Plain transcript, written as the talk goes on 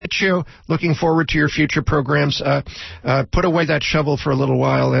Michio, looking forward to your future programs. Put away that shovel for a little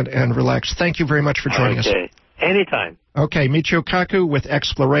while and relax. Thank you very much for joining us. Okay. Anytime. Okay, Michio Kaku with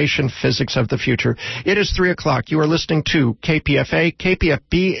Exploration Physics of the Future. It is 3 o'clock. You are listening to KPFA,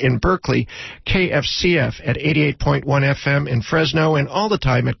 KPFB in Berkeley, KFCF at 88.1 FM in Fresno, and all the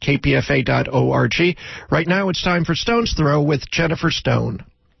time at kpfa.org. Right now it's time for Stone's Throw with Jennifer Stone.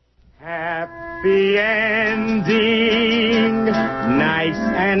 Happy ending, nice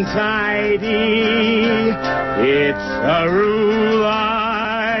and tidy. It's a rule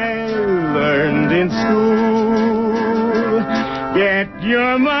I learned in school. Get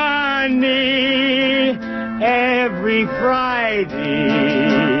your money every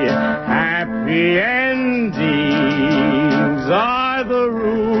Friday. Happy endings are the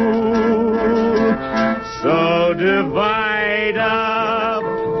rule. So divide up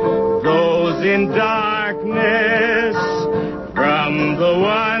those in darkness from the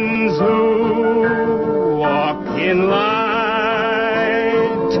ones who walk in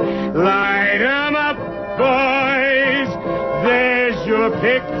light. Light 'em up, boys. There's your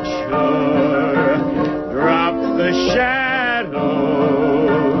picture. Drop the shadows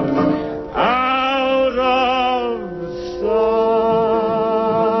out of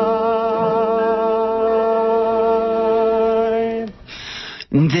sight.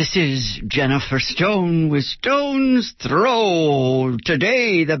 This is Jennifer Stone with Stone's Throw.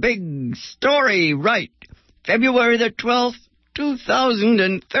 Today, the big story, right? February the 12th,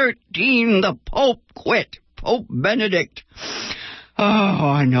 2013, the Pope quit. Pope Benedict. Oh,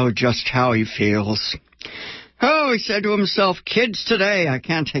 I know just how he feels. Oh, he said to himself, kids today, I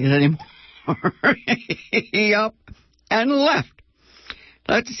can't take it anymore. He up and left.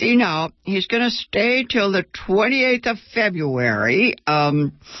 Let's see now. He's going to stay till the 28th of February.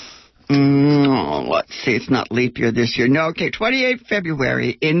 Let's see, it's not leap year this year. No, okay, 28th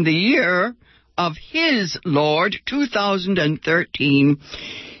February in the year of his Lord, 2013.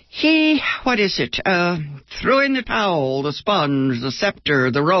 He, threw in the towel, the sponge, the scepter,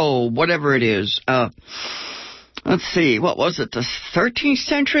 the robe, whatever it is. Let's see, what was it, the 13th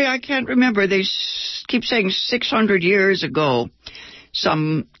century? I can't remember. They keep saying 600 years ago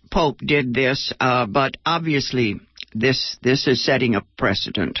some pope did this, but obviously this is setting a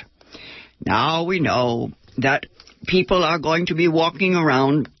precedent. Now we know that people are going to be walking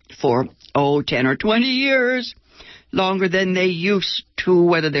around for, 10 or 20 years, longer than they used to.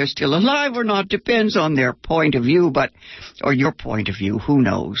 Whether they're still alive or not depends on their point of view, or your point of view, who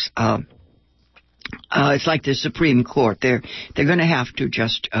knows. It's like the Supreme Court. They're going to have to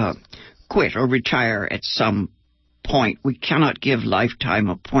just quit or retire at some point. We cannot give lifetime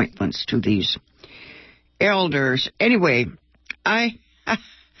appointments to these elders. Anyway, I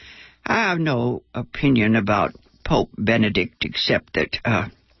have no opinion about Pope Benedict except that,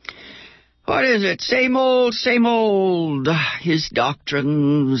 what is it? Same old, same old. His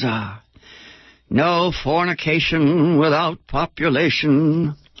doctrines. No fornication without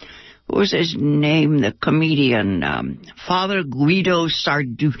population. What was his name? The comedian, Father Guido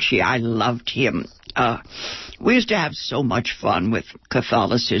Sarducci. I loved him. We used to have so much fun with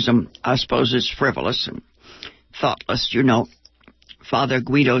Catholicism. I suppose it's frivolous and thoughtless, you know. Father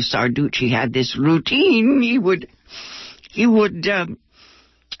Guido Sarducci had this routine. He would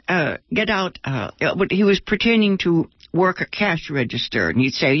get out. He was pretending to work a cash register, and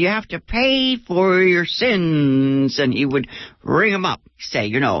he'd say, "You have to pay for your sins," and he would ring them up.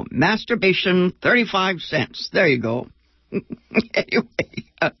 Say, masturbation, 35 cents. There you go. Anyway,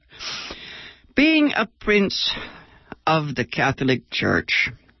 being a prince of the Catholic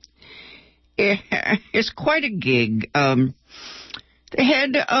Church is quite a gig. The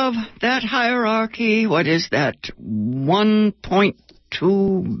head of that hierarchy, what is that?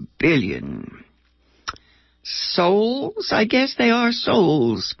 1.2 billion souls? I guess they are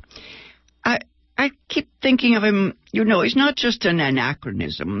souls. I keep thinking of him, he's not just an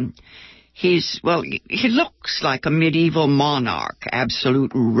anachronism. He looks like a medieval monarch,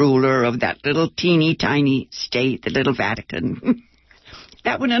 absolute ruler of that little teeny tiny state, the little Vatican.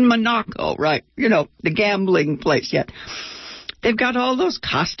 That one in Monaco, right? The gambling place, yeah. They've got all those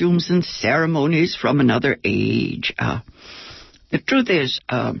costumes and ceremonies from another age. The truth is,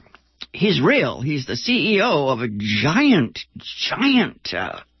 he's real. He's the CEO of a giant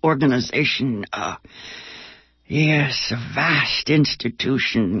organization. Yes, a vast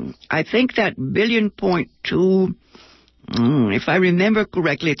institution. I think that 1.2 billion, if I remember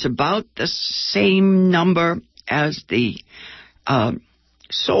correctly, it's about the same number as the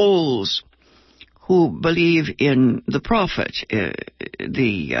souls who believe in the Prophet,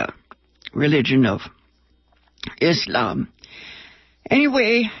 the religion of Islam.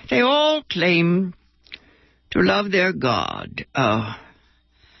 Anyway, they all claim to love their God.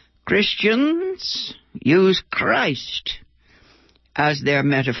 Christians use Christ as their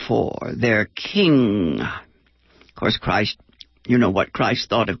metaphor, their king. Of course, Christ, you know what Christ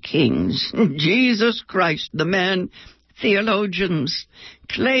thought of kings. Jesus Christ, the man theologians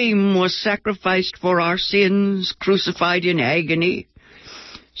claim was sacrificed for our sins, crucified in agony,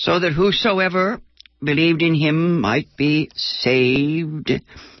 so that whosoever believed in him might be saved,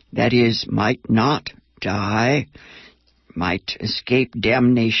 that is, might not die, might escape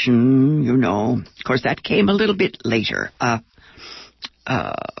damnation, you know. Of course, that came a little bit later.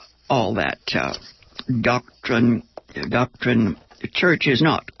 All that doctrine, the church is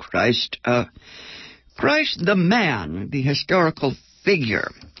not Christ. Christ, the man, the historical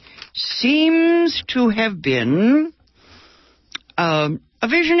figure, seems to have been a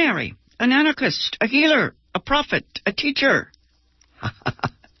visionary, an anarchist, a healer, a prophet, a teacher,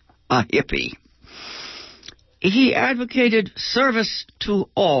 a hippie. He advocated service to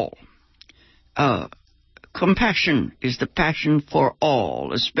all. Compassion is the passion for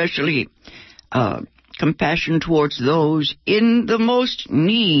all, especially compassion towards those in the most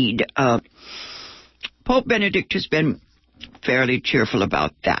need. Pope Benedict has been fairly cheerful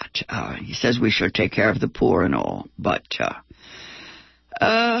about that. He says we should take care of the poor and all, but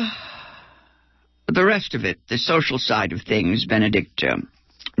the rest of it, the social side of things, Benedict,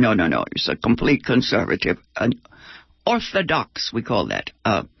 no, he's a complete conservative, an orthodox, we call that.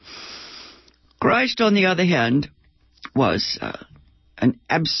 Christ, on the other hand, was an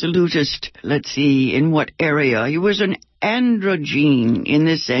absolutist. Let's see, in what area? He was an androgyne in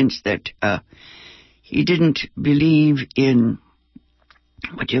the sense that he didn't believe in,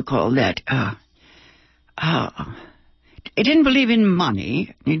 what do you call that? He didn't believe in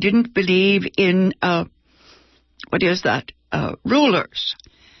money. He didn't believe in, rulers.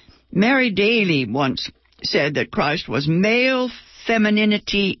 Mary Daly once said that Christ was male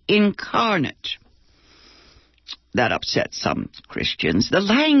femininity incarnate. That upsets some Christians. The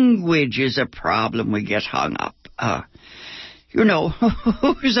language is a problem. We get hung up.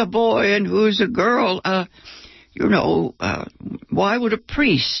 Who's a boy and who's a girl? Why would a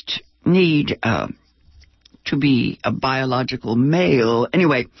priest need to be a biological male?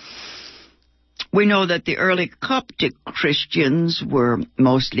 Anyway, we know that the early Coptic Christians were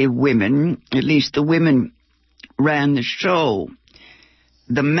mostly women. At least the women ran the show.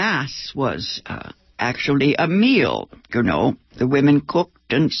 The Mass was actually a meal, The women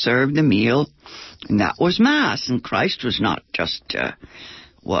cooked and served the meal, and that was Mass. And Christ was not just, a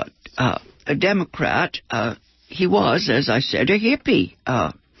Democrat. He was, as I said, a hippie.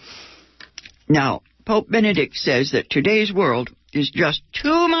 Now, Pope Benedict says that today's world is just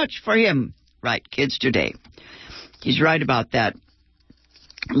too much for him. Right, kids today. He's right about that.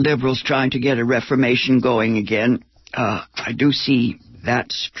 Liberals trying to get a reformation going again. I do see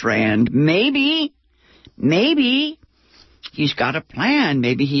that strand. Maybe he's got a plan.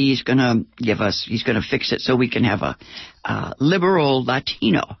 Maybe he's going to fix it so we can have a liberal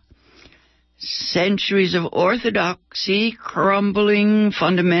Latino. Centuries of orthodoxy crumbling,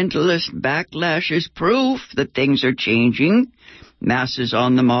 fundamentalist backlash is proof that things are changing. Mass is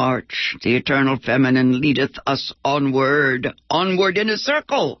on the march. The eternal feminine leadeth us onward in a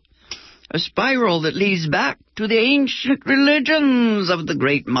circle, a spiral that leads back to the ancient religions of the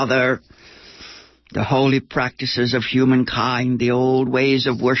Great Mother, the holy practices of humankind, the old ways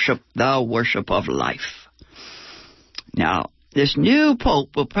of worship, the worship of life. Now, this new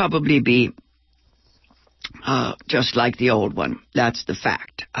pope will probably be just like the old one. That's the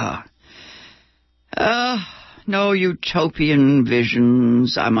fact. No utopian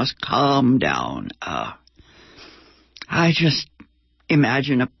visions. I must calm down. I just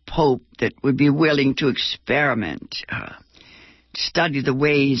imagine a pope that would be willing to experiment, study the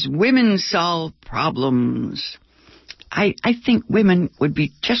ways women solve problems. I think women would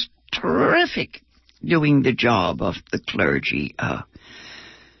be just terrific doing the job of the clergy,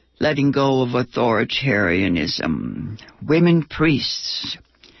 letting go of authoritarianism, women priests,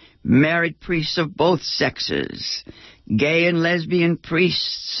 married priests of both sexes, gay and lesbian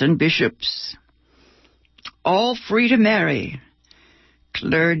priests and bishops, all free to marry,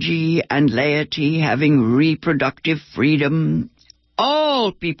 clergy and laity having reproductive freedom,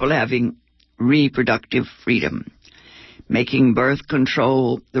 all people having reproductive freedom, making birth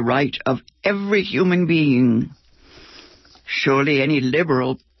control the right of every human being. Surely any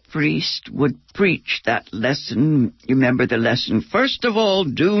liberal priest would preach that lesson. You remember the lesson. First of all,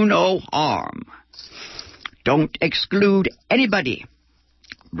 do no harm. Don't exclude anybody.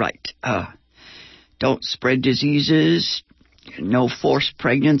 Right. Don't spread diseases. no forced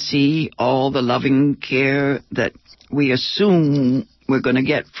pregnancy, all the loving care that we assume we're going to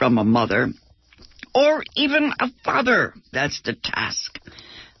get from a mother or even a father. That's the task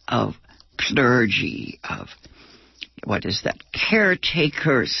of clergy, of,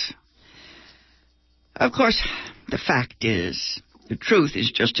 caretakers. Of course, the fact is, the truth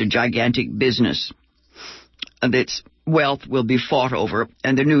is just a gigantic business. And its wealth will be fought over,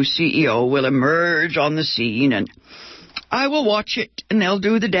 and the new CEO will emerge on the scene, and I will watch it, and they'll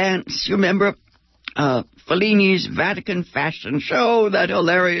do the dance. You remember Fellini's Vatican fashion show, that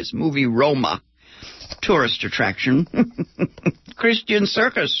hilarious movie Roma, tourist attraction. Christian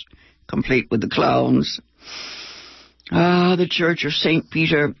circus, complete with the clowns. The Church of St.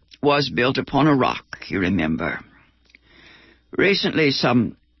 Peter was built upon a rock, you remember. Recently,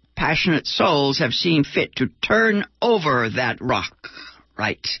 some passionate souls have seen fit to turn over that rock.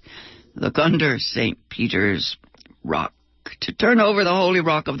 Right. Look under St. Peter's rock. To turn over the holy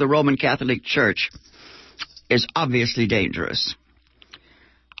rock of the Roman Catholic Church is obviously dangerous.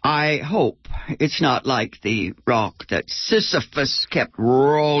 I hope it's not like the rock that Sisyphus kept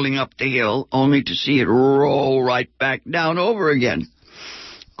rolling up the hill, only to see it roll right back down over again.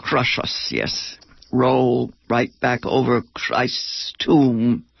 Crush us, yes. Roll right back over Christ's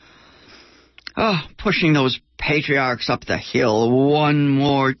tomb. Pushing those patriarchs up the hill one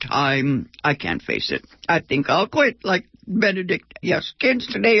more time. I can't face it. I think I'll quit like Benedict. Yes, kids,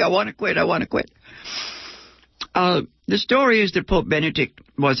 today I want to quit. The story is that Pope Benedict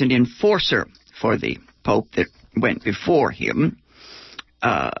was an enforcer for the Pope that went before him.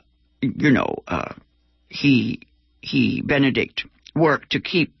 Benedict worked to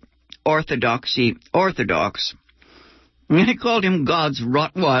keep orthodoxy orthodox. And he called him God's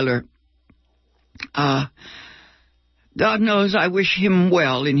Rottweiler. God knows I wish him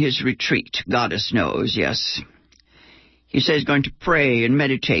well in his retreat. Goddess knows, yes. He says he's going to pray and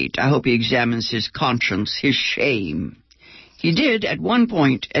meditate. I hope he examines his conscience, his shame. He did at one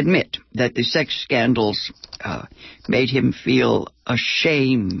point admit that the sex scandals made him feel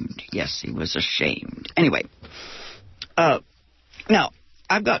ashamed. Yes, he was ashamed. Anyway, now,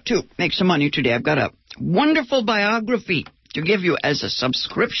 I've got to make some money today. I've got a wonderful biography to give you as a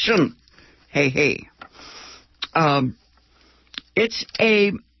subscription. Hey. It's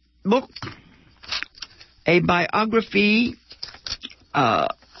a book, a biography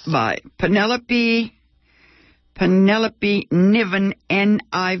by Penelope Niven, Niven,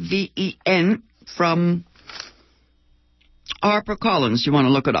 from HarperCollins. You want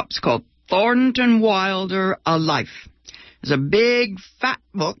to look it up. It's called Thornton Wilder, A Life. It's a big, fat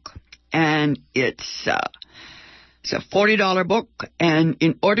book, and it's a $40 book, and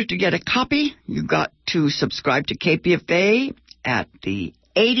in order to get a copy, you've got to subscribe to KPFA at the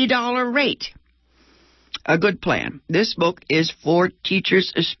 $80 rate. A good plan. This book is for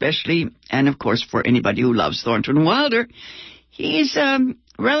teachers especially, and of course for anybody who loves Thornton Wilder. He's a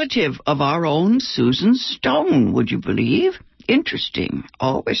relative of our own Susan Stone, would you believe? Interesting.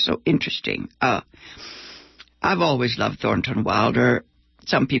 Always so interesting. I've always loved Thornton Wilder.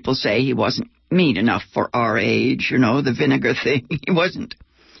 Some people say he wasn't mean enough for our age, the vinegar thing. He wasn't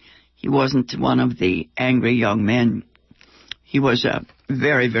one of the angry young men. He was a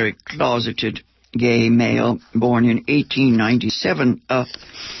very, very closeted gay male born in 1897.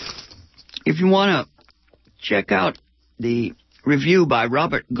 If you want to check out the review by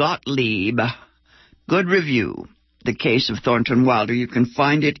Robert Gottlieb, good review, The Case of Thornton Wilder, you can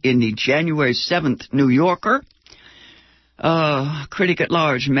find it in the January 7th New Yorker. Critic at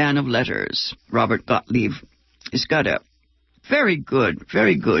large, man of letters, Robert Gottlieb, has got a very good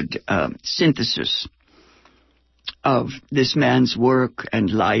synthesis of this man's work and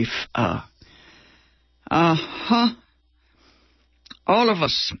life. All of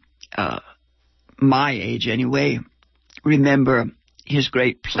us, my age anyway, remember his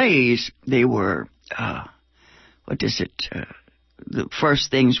great plays. They were, the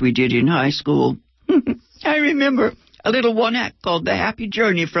first things we did in high school. I remember a little one-act called The Happy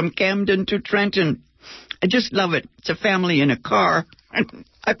Journey from Camden to Trenton. I just love it. It's a family in a car.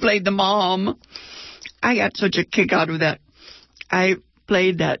 I played the mom. I got such a kick out of that. I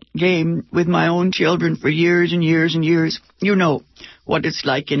played that game with my own children for years and years and years. You know what it's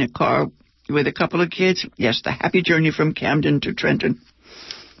like in a car with a couple of kids. Yes, The Happy Journey from Camden to Trenton.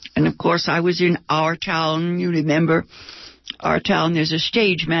 And, of course, I was in Our Town. You remember Our Town. There's a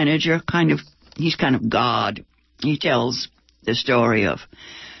stage manager, he's kind of God. He tells the story of,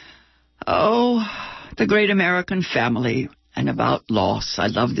 the great American family and about loss. I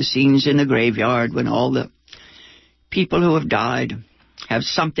love the scenes in the graveyard when all the people who have died have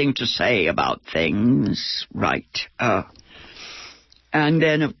something to say about things. Right. And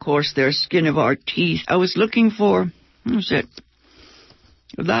then, of course, there's Skin of Our Teeth. I was looking for, what was it?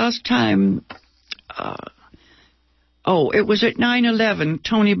 Last time, it was at 9/11,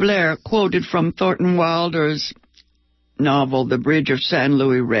 Tony Blair quoted from Thornton Wilder's novel, The Bridge of San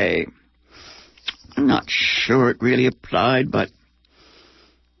Luis Rey. I'm not sure it really applied, but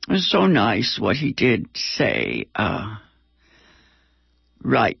it was so nice what he did say.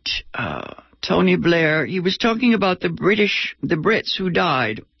 Tony Blair, he was talking about the Brits who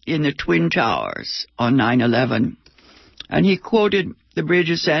died in the Twin Towers on 9/11. And he quoted The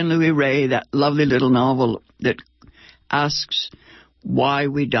Bridge of San Luis Rey, that lovely little novel that asks why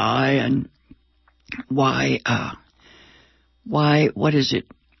we die and why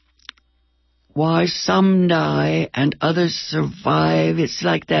some die and others survive. It's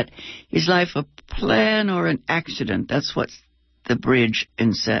like that. Is life a plan or an accident? That's what the bridge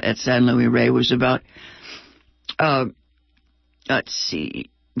at San Luis Rey was about. Let's see.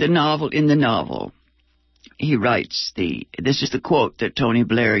 In the novel, he writes this is the quote that Tony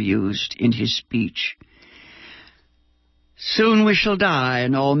Blair used in his speech. Soon we shall die,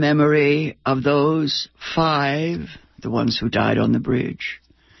 and all memory of those 5, the ones who died on the bridge,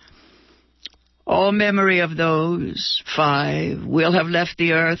 all memory of those 5 will have left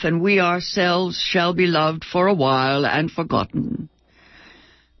the earth, and we ourselves shall be loved for a while and forgotten.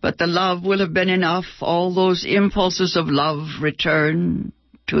 But the love will have been enough. All those impulses of love return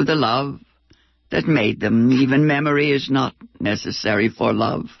to the love that made them. Even memory is not necessary for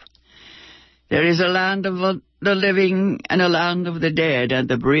love. There is a land of the living and a land of the dead, and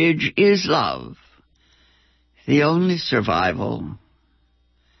the bridge is love. The only survival,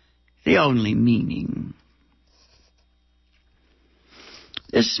 the only meaning.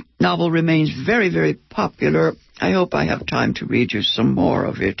 This novel remains very, very popular. I hope I have time to read you some more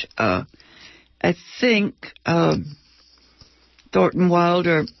of it. I think Thornton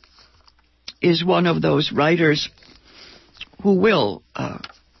Wilder is one of those writers who will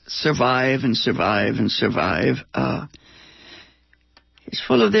survive and survive and survive. He's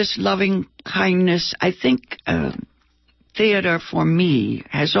full of this loving kindness. I think theater for me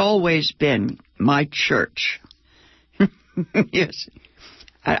has always been my church. Yes.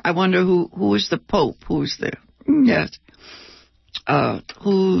 I wonder who is the Pope? Yes.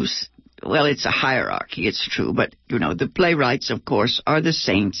 Well, it's a hierarchy, it's true, but, the playwrights, of course, are the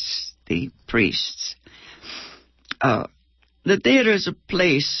saints, the priests. The theater is a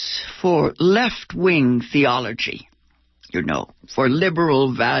place for left-wing theology, for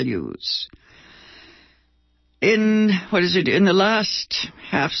liberal values. In the last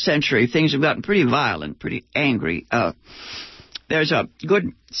half century, things have gotten pretty violent, pretty angry. There's a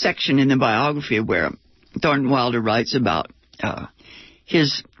good section in the biography where Thornton Wilder writes about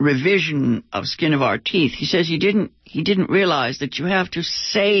his revision of Skin of Our Teeth. He says he didn't realize that you have to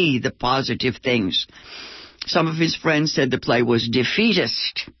say the positive things. Some of his friends said the play was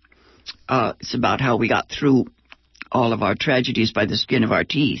defeatist. It's about how we got through all of our tragedies by the skin of our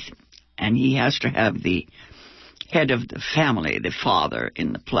teeth. And he has to have the head of the family, the father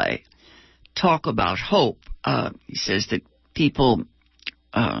in the play, talk about hope. He says that people,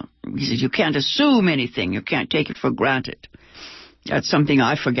 you can't assume anything. You can't take it for granted. That's something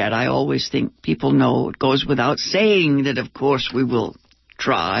I forget. I always think people know. It goes without saying that, of course, we will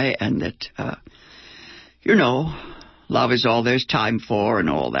try and that, love is all there's time for and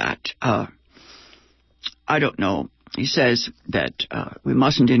all that. I don't know. He says that we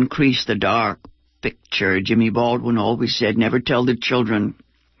mustn't increase the dark picture. Jimmy Baldwin always said, never tell the children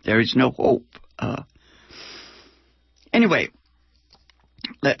there is no hope. Anyway,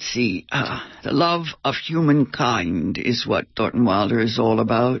 let's see. The love of humankind is what Thornton Wilder is all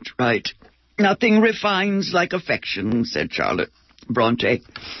about, right? Nothing refines like affection, said Charlotte Bronte.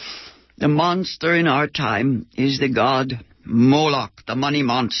 The monster in our time is the god Moloch, the money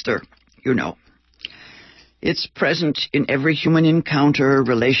monster, It's present in every human encounter,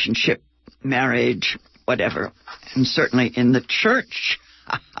 relationship, marriage, whatever. And certainly in the church.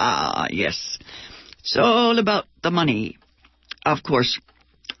 Yes. It's all about the money. Of course,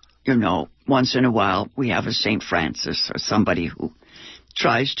 once in a while we have a St. Francis or somebody who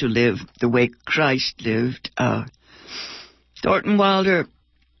tries to live the way Christ lived. Thornton Wilder,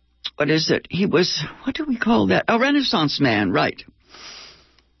 what is it? He was, what do we call that? A Renaissance man, right.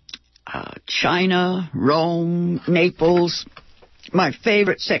 China, Rome, Naples. My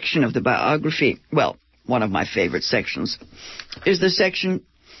favorite section of the biography, well, one of my favorite sections, is the section,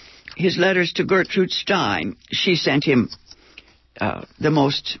 his letters to Gertrude Stein. She sent him the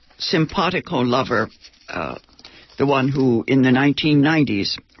most simpatico lover, the one who in the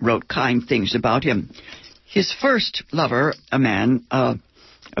 1990s wrote kind things about him. his first lover, a man,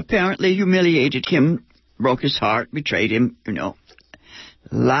 apparently humiliated him, broke his heart, betrayed him,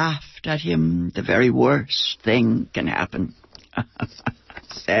 laughed at him. The very worst thing can happen.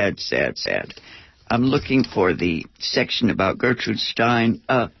 Sad, sad, sad. I'm looking for the section about Gertrude Stein.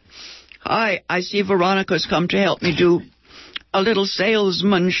 Hi, I see Veronica's come to help me do a little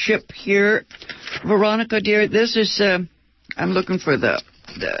salesmanship here. Veronica, dear, this is, I'm looking for the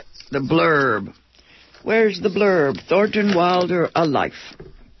blurb. Where's the blurb? Thornton Wilder, A Life.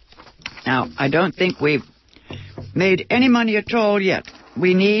 Now, I don't think we've made any money at all yet.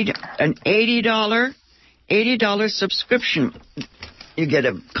 We need an $80 subscription. You get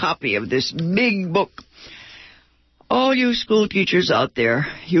a copy of this big book. All you school teachers out there,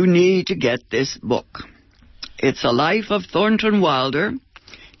 you need to get this book. It's A Life of Thornton Wilder.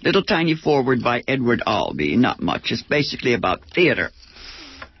 Little tiny foreword by Edward Albee. Not much. It's basically about theater.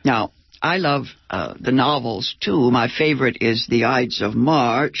 Now, I love the novels, too. My favorite is The Ides of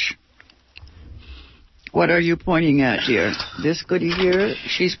March. What are you pointing at here? This goody here?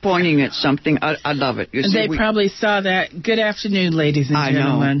 She's pointing at something. I love it. You see, they probably saw that. Good afternoon, ladies and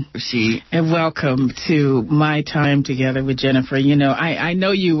gentlemen. I know. See? And welcome to my time together with Jennifer. I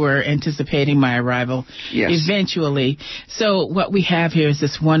know you were anticipating my arrival eventually. So what we have here is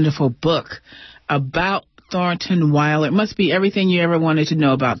this wonderful book about Thornton Wilder. It must be everything you ever wanted to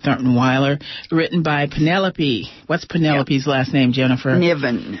know about Thornton Wilder, written by Penelope. What's Penelope's last name, Jennifer?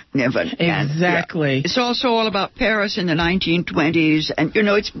 Niven. Exactly. And, It's also all about Paris in the 1920s, and,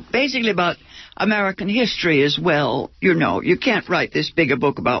 it's basically about American history as well. You can't write this big a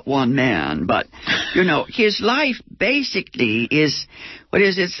book about one man, but, his life basically is,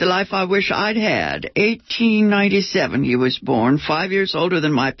 it's the life I wish I'd had. 1897 he was born, 5 years older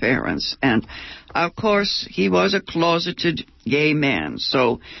than my parents, and of course, he was a closeted gay man,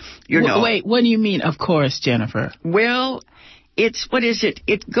 so, Wait, what do you mean, of course, Jennifer? Well, it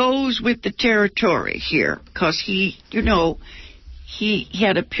goes with the territory here, because he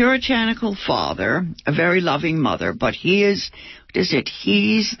had a puritanical father, a very loving mother, but he's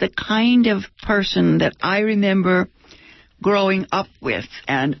the kind of person that I remember growing up with.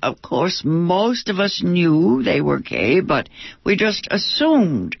 And, of course, most of us knew they were gay, but we just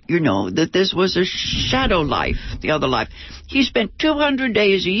assumed, that this was a shadow life, the other life. He spent 200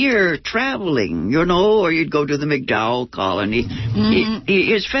 days a year traveling, or you'd go to the McDowell colony. Mm-hmm.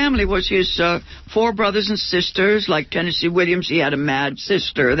 His family was his 4 brothers and sisters. Like Tennessee Williams, he had a mad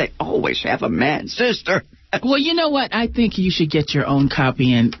sister. They always have a mad sister. Well, you know what? I think you should get your own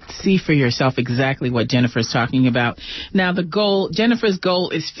copy and see for yourself exactly what Jennifer's talking about. Now, Jennifer's goal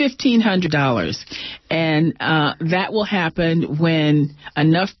is $1,500, and that will happen when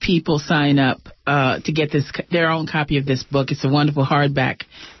enough people sign up to get their own copy of this book. It's a wonderful hardback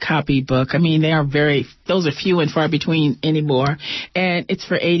copy book. I mean, those are few and far between anymore, and it's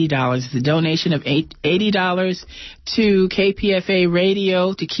for $80. It's a donation of $80 to KPFA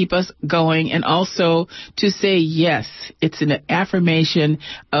Radio to keep us going, and also to say yes. It's an affirmation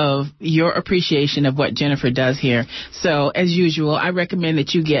of your appreciation of what Jennifer does here. So, as usual, I recommend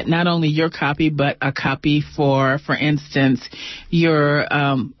that you get not only your copy, but a copy for instance, your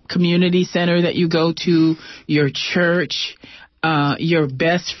community center that you go to, your church, your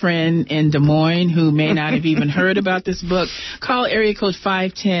best friend in Des Moines who may not have even heard about this book. Call area code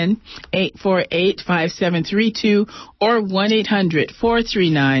 510-848-5732 or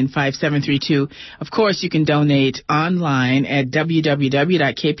 1-800-439-5732. Of course, you can donate online at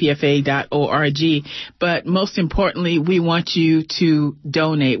www.kpfa.org. But most importantly, we want you to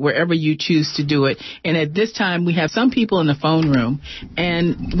donate wherever you choose to do it. And at this time, we have some people in the phone room,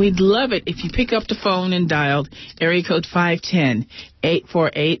 and we'd love it if you pick up the phone and dialed area code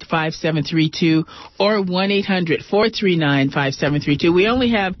 510-848-5732 or 1-800-439-5732. We only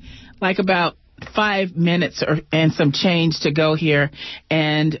have about 5 minutes and some change to go here,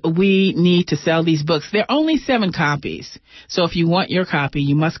 and we need to sell these books. There are only 7 copies, so if you want your copy,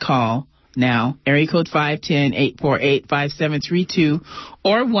 you must call now, area code 510-848-5732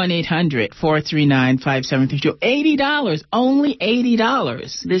 or 1-800-439-5732. $80, only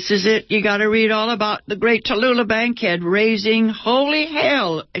 $80. This is it. You got to read all about the great Tallulah Bankhead raising holy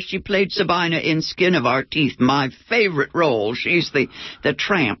hell as she played Sabina in Skin of Our Teeth. My favorite role. She's the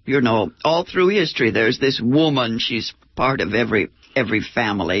tramp, all through history. There's this woman. She's part of every every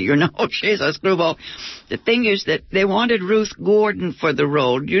family, you know. She's a screwball. The thing is that they wanted Ruth Gordon for the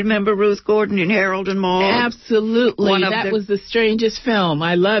role. Do you remember Ruth Gordon in Harold and Maude? Absolutely. That was the strangest film.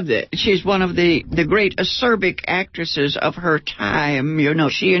 I loved it. She's one of the great acerbic actresses of her time. You know,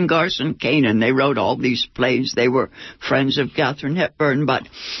 she and Garson Kanin, they wrote all these plays. They were friends of Katharine Hepburn, but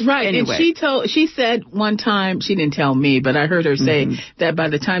right. Anyway. And she said one time, she didn't tell me, but I heard her say that by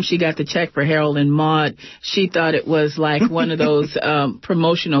the time she got the check for Harold and Maude, she thought it was like one of those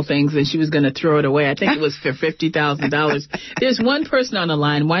promotional things and she was going to throw it away. I think it was for $50,000. There's one person on the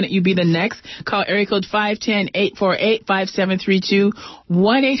line. Why don't you be the next? Call area code 510-848-5732,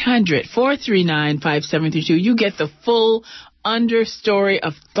 1-800-439-5732. You get the full understory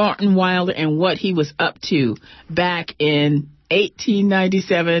of Thornton Wilder and what he was up to back in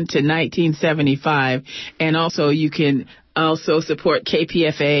 1897 to 1975. And also you can also support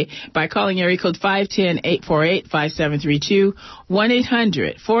KPFA by calling area code 510-848-5732,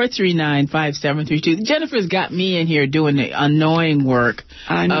 1-800-439-5732. Jennifer's got me in here doing the annoying work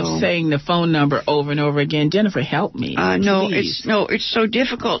of saying the phone number over and over again. Jennifer, help me. It's so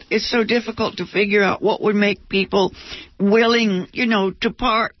difficult. It's so difficult to figure out what would make people willing, you know, to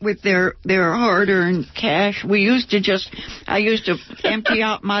part with their hard-earned cash. I used to empty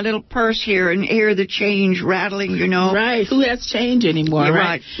out my little purse here and hear the change rattling, you know. Right. Who has change anymore,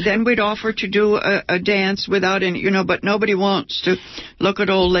 right? Then we'd offer to do a dance without any, you know, but nobody wants to look at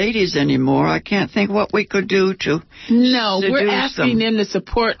old ladies anymore. I can't think what we could do to we're asking them to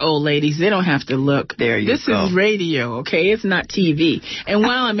support old ladies. They don't have to look. This is radio, okay? It's not TV. And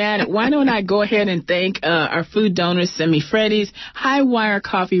while I'm at it, why don't I go ahead and thank our food donors, Semi Freddy's, High Wire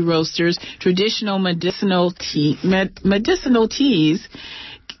Coffee Roasters, Traditional Medicinal Teas,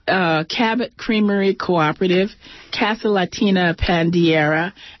 Cabot Creamery Cooperative, Casa Latina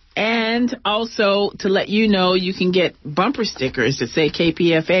Pandiera, and also to let you know you can get bumper stickers that say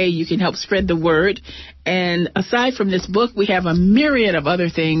KPFA. You can help spread the word. And aside from this book, we have a myriad of other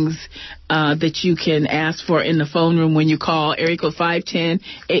things that you can ask for in the phone room when you call area code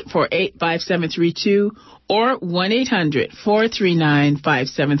 510-848-5732 or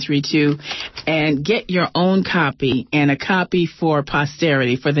 1-800-439-5732 and get your own copy, and a copy for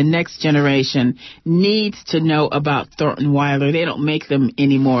posterity, for the next generation needs to know about Thornton Wilder. They don't make them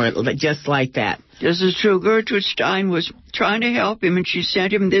anymore just like that. This is true. Gertrude Stein was trying to help him, and she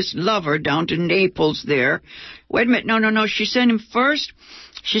sent him this lover down to Naples there. Wait a minute. No. She sent him first.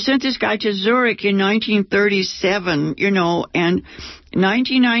 She sent this guy to Zurich in 1937, you know, and in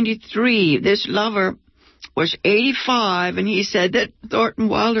 1993, this lover was 85, and he said that Thornton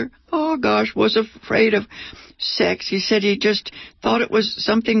Wilder, was afraid of sex. He said he just thought it was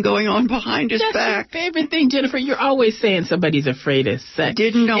something going on behind his back. That's your favorite thing, Jennifer. You're always saying somebody's afraid of sex.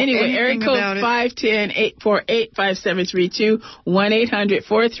 Didn't know anyway, area code 510-848-5732,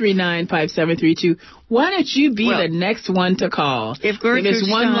 1-800-439-5732. Why don't you be the next one to call? If there's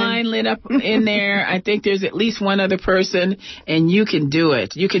one line lit up in there, I think there's at least one other person, and you can do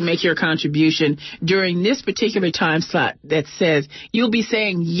it. You can make your contribution during this particular time slot that says you'll be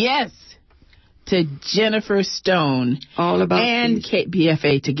saying yes to Jennifer Stone all about and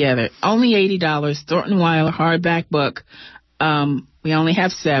KPFA together. Only $80. Thornton Wilder hardback book. We only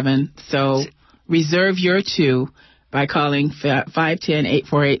have 7, so reserve your 2 by calling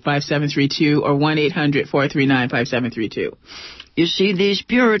 510-848-5732 or 1-800-439-5732. You see, these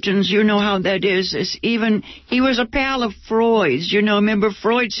Puritans, you know how that is. He was a pal of Freud's. You know, remember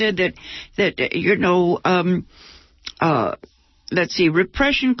Freud said that let's see,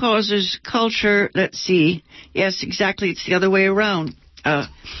 repression causes culture. Let's see. Yes, exactly. It's the other way around. I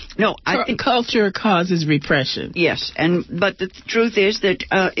think culture causes repression. Yes, but the truth is that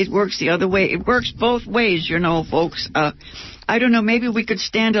it works the other way. It works both ways, you know, folks. I don't know. Maybe we could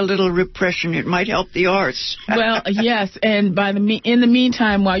stand a little repression. It might help the arts. Well, yes, and in the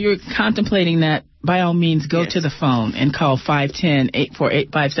meantime, while you're contemplating that, by all means, go to the phone and call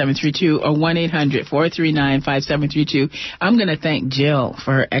 510-848-5732 or 1-800-439-5732. I'm going to thank Jill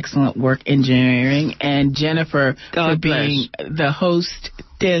for her excellent work engineering and Jennifer for being the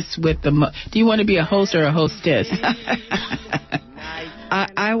hostess with the... Do you want to be a host or a hostess?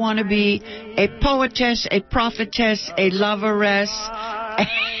 I want to be a poetess, a prophetess, a loveress,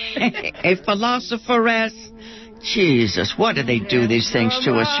 a philosopheress. Jesus, why do they do these things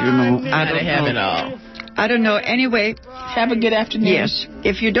to us, you know? I don't have it all. I don't know. Anyway. Have a good afternoon. Yes.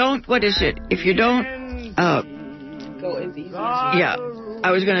 If you don't, what is it? If you don't, I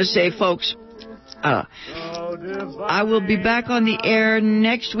was going to say, folks, I will be back on the air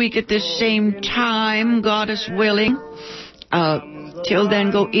next week at this same time, Goddess willing. Till then,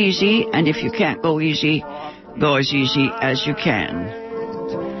 go easy, and if you can't go easy, go as easy as you can.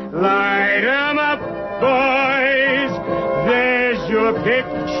 Light 'em up, boys, there's your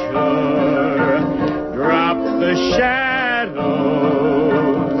picture. Drop the shadow